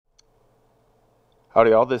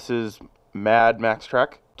Howdy all, this is Mad Max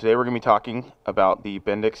Track. Today we're going to be talking about the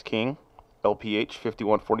Bendix King LPH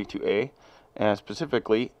 5142A and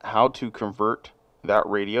specifically how to convert that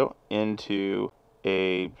radio into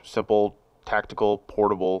a simple tactical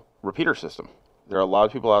portable repeater system. There are a lot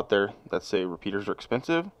of people out there that say repeaters are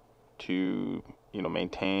expensive to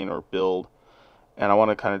maintain or build, and I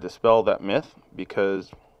want to kind of dispel that myth because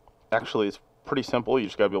actually it's pretty simple. You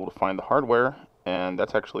just got to be able to find the hardware, and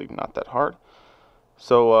that's actually not that hard.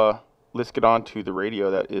 So let's get on to the radio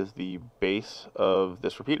that is the base of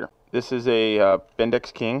this repeater. This is a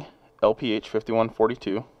Bendix King LPH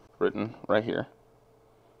 5142, written right here.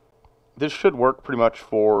 This should work pretty much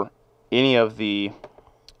for any of the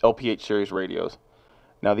LPH series radios.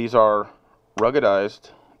 Now these are ruggedized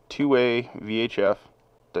two-way VHF.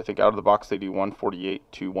 I think out of the box they do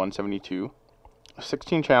 148 to 172.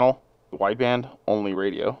 16 channel wideband only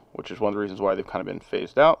radio, which is one of the reasons why they've kind of been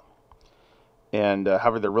phased out. And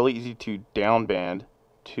however, they're really easy to downband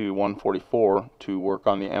to 144 to work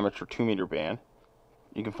on the amateur 2-meter band.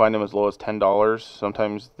 You can find them as low as $10,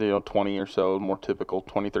 sometimes $20 or so, more typical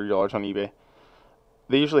 $20, $30 on eBay.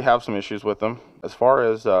 They usually have some issues with them. As far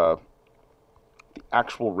as the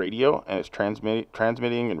actual radio and its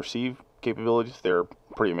transmitting and receive capabilities, they're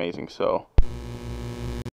pretty amazing. So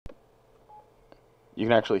you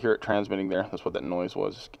can actually hear it transmitting there. That's what that noise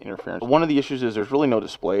was, interference. One of the issues is there's really no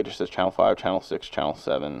display. It just says channel 5, channel 6, channel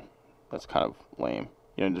 7. That's kind of lame.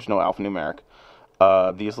 There's no alphanumeric.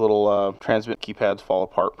 These little transmit keypads fall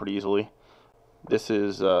apart pretty easily. This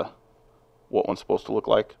is what one's supposed to look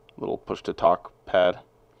like, little push-to-talk pad.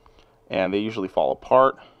 And they usually fall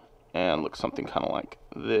apart and look something kind of like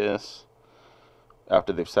this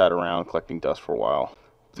after they've sat around collecting dust for a while.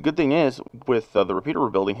 The good thing is, with the repeater we're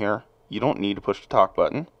building here, you don't need a push-to-talk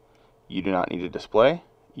button. You do not need a display.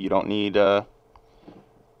 You don't need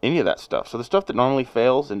any of that stuff. So the stuff that normally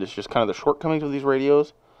fails and is just kind of the shortcomings of these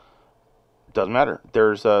radios doesn't matter.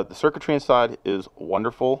 There's the circuitry inside is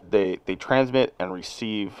wonderful. They transmit and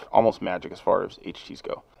receive almost magic as far as HTs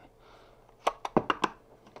go.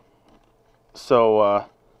 So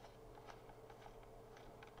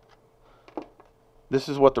this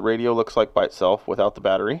is what the radio looks like by itself without the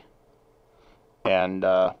battery and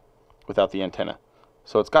without the antenna.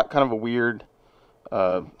 So it's got kind of a weird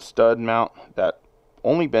stud mount that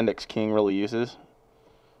only Bendix King really uses.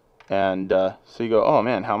 And so you go, oh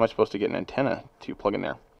man, how am I supposed to get an antenna to plug in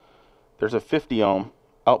there? There's a 50 ohm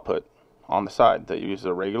output on the side that uses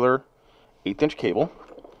a regular 1/8 inch cable,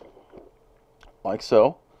 like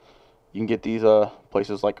so. You can get these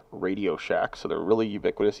places like Radio Shack, so they're really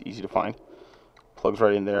ubiquitous, easy to find. Plugs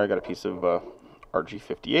right in there. I got a piece of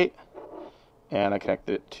RG58, and I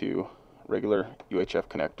connected it to regular UHF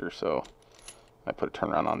connector, so I put a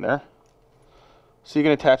turnaround on there. So you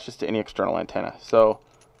can attach this to any external antenna. So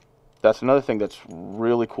that's another thing that's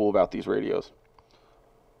really cool about these radios.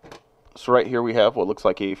 So right here we have what looks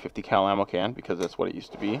like a 50 cal ammo can, because that's what it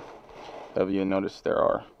used to be. You notice there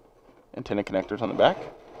are antenna connectors on the back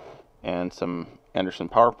and some Anderson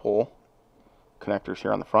power pole connectors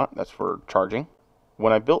here on the front. That's for charging.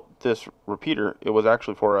 When I built this repeater, it was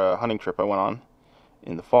actually for a hunting trip I went on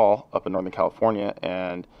in the fall up in Northern California,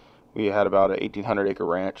 and we had about a 1,800 acre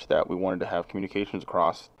ranch that we wanted to have communications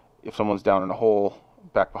across. If someone's down in a hole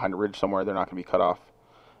back behind a ridge somewhere, they're not going to be cut off.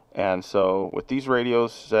 And so with these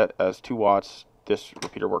radios set as 2 watts, this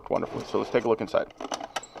repeater worked wonderfully. So let's take a look inside.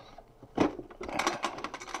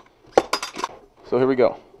 So here we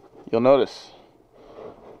go. You'll notice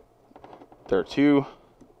there are 2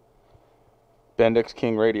 Bendix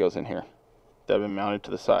King radios in here that have been mounted to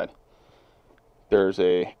the side. There's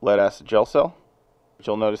a lead acid gel cell.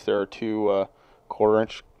 You'll notice there are 2 1/4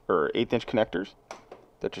 inch or 1/8 inch connectors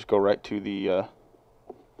that just go right to the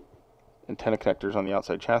antenna connectors on the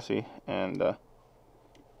outside chassis, and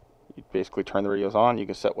you basically turn the radios on. You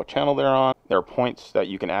can set what channel they're on. There are points that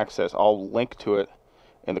you can access. I'll link to it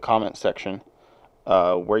in the comment section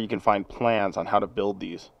where you can find plans on how to build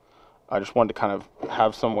these. I just wanted to kind of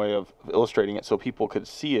have some way of illustrating it so people could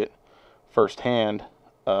see it firsthand,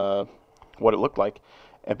 what it looked like.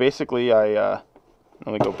 And basically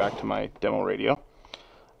let me go back to my demo radio.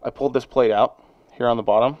 I pulled this plate out here on the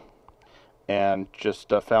bottom and just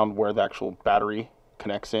found where the actual battery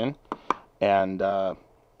connects in, and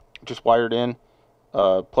just wired in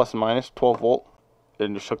plus and minus 12 volt,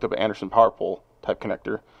 and just hooked up an Anderson power pole type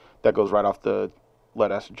connector that goes right off the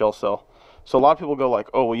lead acid gel cell. So a lot of people go like,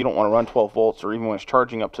 oh well, you don't want to run 12 volts, or even when it's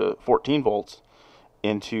charging up to 14 volts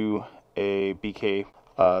into a BK.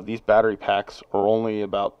 These battery packs are only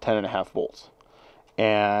about 10.5 volts,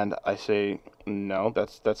 And I say, no,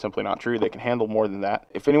 that's simply not true. They can handle more than that.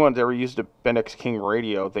 If anyone's ever used a Bendix King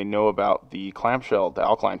radio, they know about the clamshell, the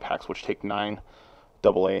alkaline packs, which take 9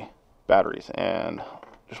 AA batteries. And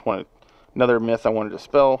just wanted another myth I wanted to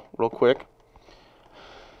dispel real quick.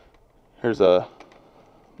 Here's a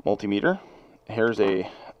multimeter. Here's a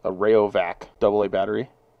Rayovac AA battery.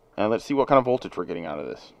 And let's see what kind of voltage we're getting out of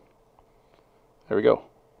this. There we go.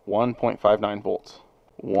 1.59 volts.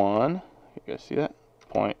 You guys see that?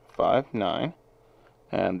 0.59.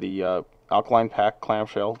 And the alkaline pack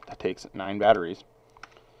clamshell that takes 9 batteries.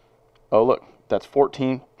 Oh look, that's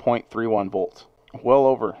 14.31 volts. Well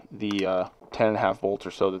over the 10.5 volts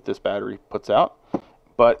or so that this battery puts out.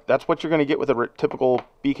 But that's what you're going to get with a typical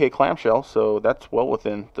BK clamshell, so that's well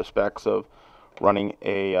within the specs of running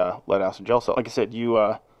a lead acid gel cell. Like I said,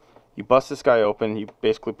 you bust this guy open, you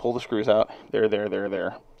basically pull the screws out. There.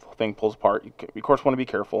 The thing pulls apart. You of course want to be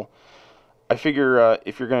careful. I figure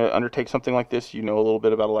if you're going to undertake something like this, you know a little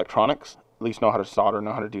bit about electronics. At least know how to solder,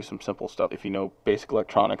 know how to do some simple stuff. If you know basic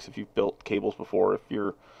electronics, if you've built cables before, if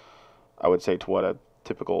you're, I would say, to what a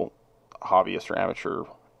typical hobbyist or amateur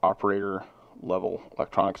operator level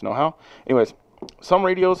electronics know-how. Anyways, some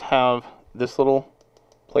radios have this little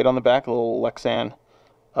plate on the back, a little Lexan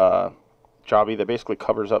jobby that basically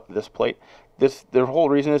covers up this plate. The whole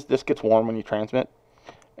reason is this gets warm when you transmit,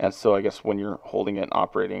 and so I guess when you're holding it and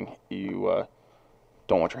operating, you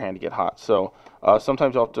don't want your hand to get hot. So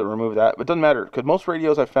sometimes you'll have to remove that, but it doesn't matter, because most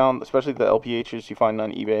radios I found, especially the LPHs you find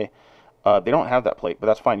on eBay, they don't have that plate, but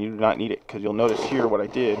that's fine. You do not need it, because you'll notice here what I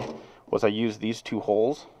did was I used these 2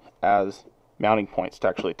 holes as mounting points to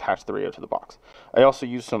actually attach the radio to the box. I also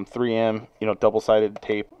used some 3M, double-sided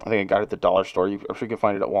tape. I think I got it at the dollar store. I'm sure you can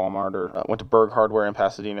find it at Walmart, or went to Berg Hardware in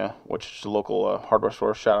Pasadena, which is a local hardware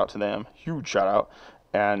store. Shout out to them. Huge shout out.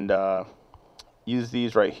 And use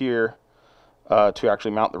these right here to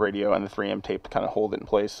actually mount the radio, and the 3M tape to kind of hold it in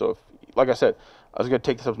place. So, like I said, I was going to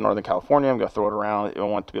take this up to Northern California. I'm going to throw it around. I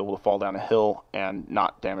want it to be able to fall down a hill and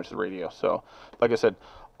not damage the radio. So, like I said,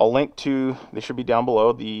 I'll link to, they should be down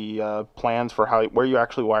below, the plans for where you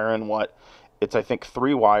actually wire in what. It's, I think,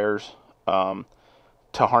 3 wires to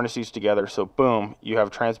harness these together. So, boom, you have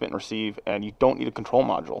transmit and receive, and you don't need a control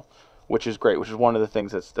module, which is great, which is one of the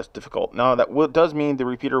things that's difficult. Now, that does mean the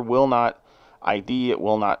repeater will not ID, it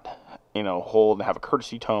will not, hold and have a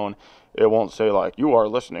courtesy tone. It won't say, like, you are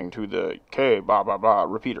listening to the K, blah, blah, blah,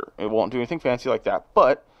 repeater. It won't do anything fancy like that,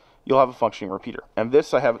 but you'll have a functioning repeater. And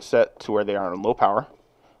this, I have it set to where they are in low power.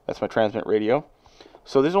 That's my transmit radio.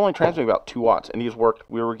 So this is only transmitting about 2 watts, and these worked.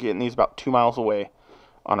 We were getting these about 2 miles away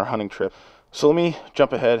on our hunting trip. So let me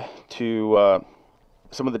jump ahead to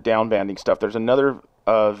some of the downbanding stuff. There's another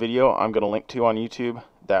video I'm going to link to on YouTube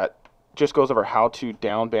that just goes over how to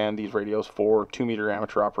downband these radios for 2-meter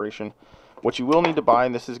amateur operation. What you will need to buy,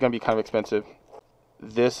 and this is going to be kind of expensive,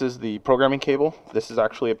 this is the programming cable. This is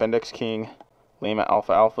actually a Bendix King Lima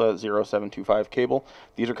Alpha Alpha 0725 cable.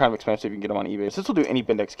 These are kind of expensive. You can get them on eBay. This will do any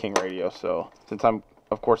Bendix King radio. So since I'm,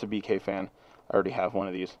 of course, a BK fan, I already have one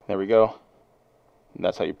of these. There we go. And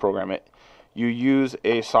that's how you program it. You use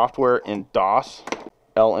a software in DOS,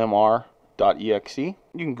 lmr.exe. You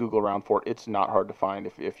can Google around for it. It's not hard to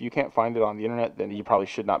find. If you can't find it on the internet, then you probably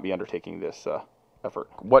should not be undertaking this effort.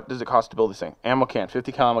 What does it cost to build this thing? Ammo can,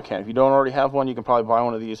 50 cal ammo can. If you don't already have one, you can probably buy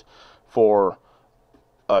one of these for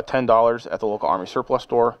 $10 at the local Army surplus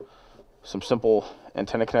store. Some simple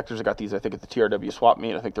antenna connectors. I got these, I think, at the TRW swap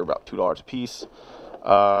meet. I think they're about $2 a piece.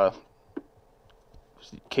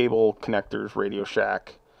 Cable connectors, Radio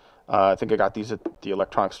Shack. I think I got these at the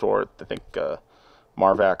electronics store. I think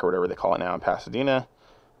Marvac or whatever they call it now in Pasadena.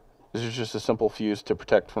 This is just a simple fuse to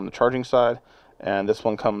protect from the charging side, and this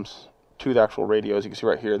one comes to the actual radio. As you can see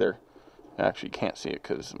right here, they're actually you can't see it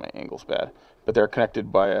because my angle's bad, but they're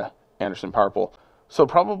connected by a Anderson power pole. So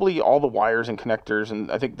probably all the wires and connectors, and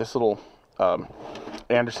I think this little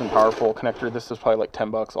Anderson power pole connector, this is probably like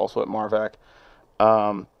 $10 also at Marvac.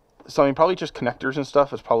 So I mean, probably just connectors and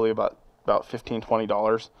stuff is probably about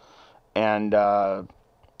 $15-20, and the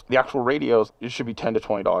actual radios, it should be $10 to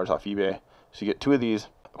 $20 off eBay. So you get 2 of these.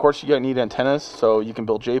 Of course, you need antennas, so you can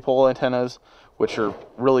build J-pole antennas, which are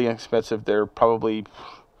really inexpensive. They're probably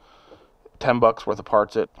 $10 worth of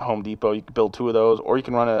parts at Home Depot. You can build 2 of those, or you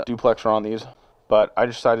can run a duplexer on these. But I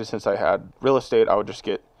decided, since I had real estate, I would just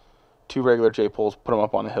get 2 regular J-poles, put them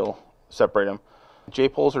up on a hill, separate them.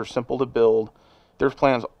 J-poles are simple to build. There's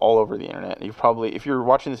plans all over the internet. You've probably, if you're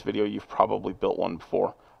watching this video, you've probably built one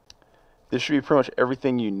before. This should be pretty much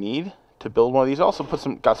everything you need to build one of these. I also got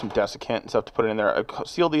some desiccant and stuff to put in there. I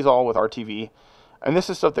sealed these all with RTV. And this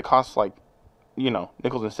is stuff that costs like,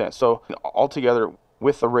 nickels and cents. So altogether,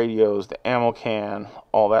 with the radios, the ammo can,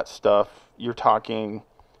 all that stuff, you're talking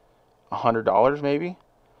 $100 maybe.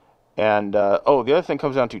 And oh, the other thing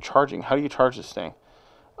comes down to charging. How do you charge this thing?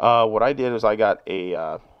 What I did is I got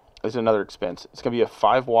a this is another expense. It's gonna be a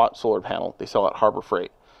 5-watt solar panel. They sell at Harbor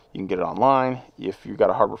Freight. You can get it online. If you've got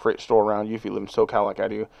a Harbor Freight store around you, if you live in SoCal like I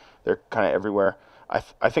do, they're kind of everywhere.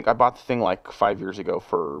 I think I bought the thing like 5 years ago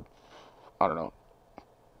for, I don't know,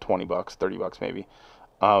 20 bucks, 30 bucks maybe.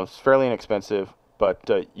 It's fairly inexpensive, but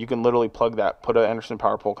you can literally plug that, put an Anderson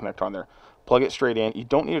power pole connector on there, plug it straight in. You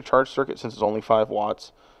don't need a charge circuit since it's only 5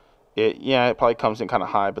 watts. Yeah, it probably comes in kind of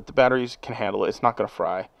high, but the batteries can handle it. It's not going to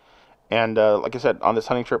fry. And like I said, on this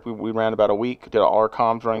hunting trip, we ran about a week, did all our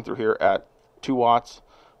comms running through here at 2 watts,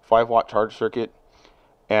 5-watt charge circuit,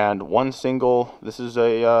 and one single, this is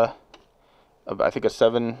I think a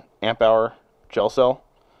 7 amp hour gel cell.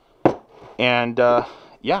 And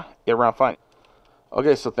yeah, it ran fine.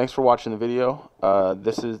 Okay, so thanks for watching the video.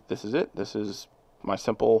 This is it. This is my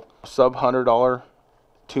simple sub $100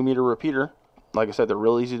 2-meter repeater. Like I said, they're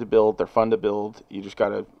real easy to build. They're fun to build. You just got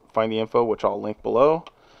to find the info, which I'll link below,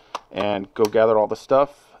 and go gather all the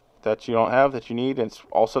stuff that you don't have that you need. And it's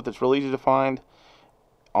all stuff that's real easy to find.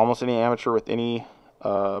 Almost any amateur with any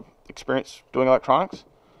experience doing electronics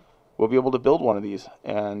will be able to build one of these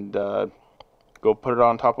and go put it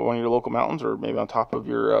on top of one of your local mountains, or maybe on top of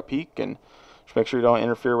your peak, and just make sure you don't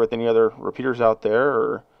interfere with any other repeaters out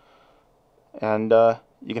there, and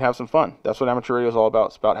you can have some fun. That's what amateur radio is all about.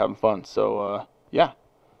 It's about having fun. So yeah,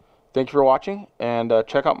 thank you for watching, and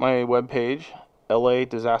check out my webpage,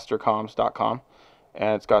 ladisastercoms.com,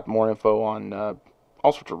 and it's got more info on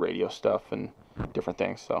all sorts of radio stuff and different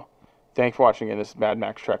things. So thanks for watching, and this is Mad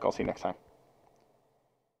Max Trek. I'll see you next time.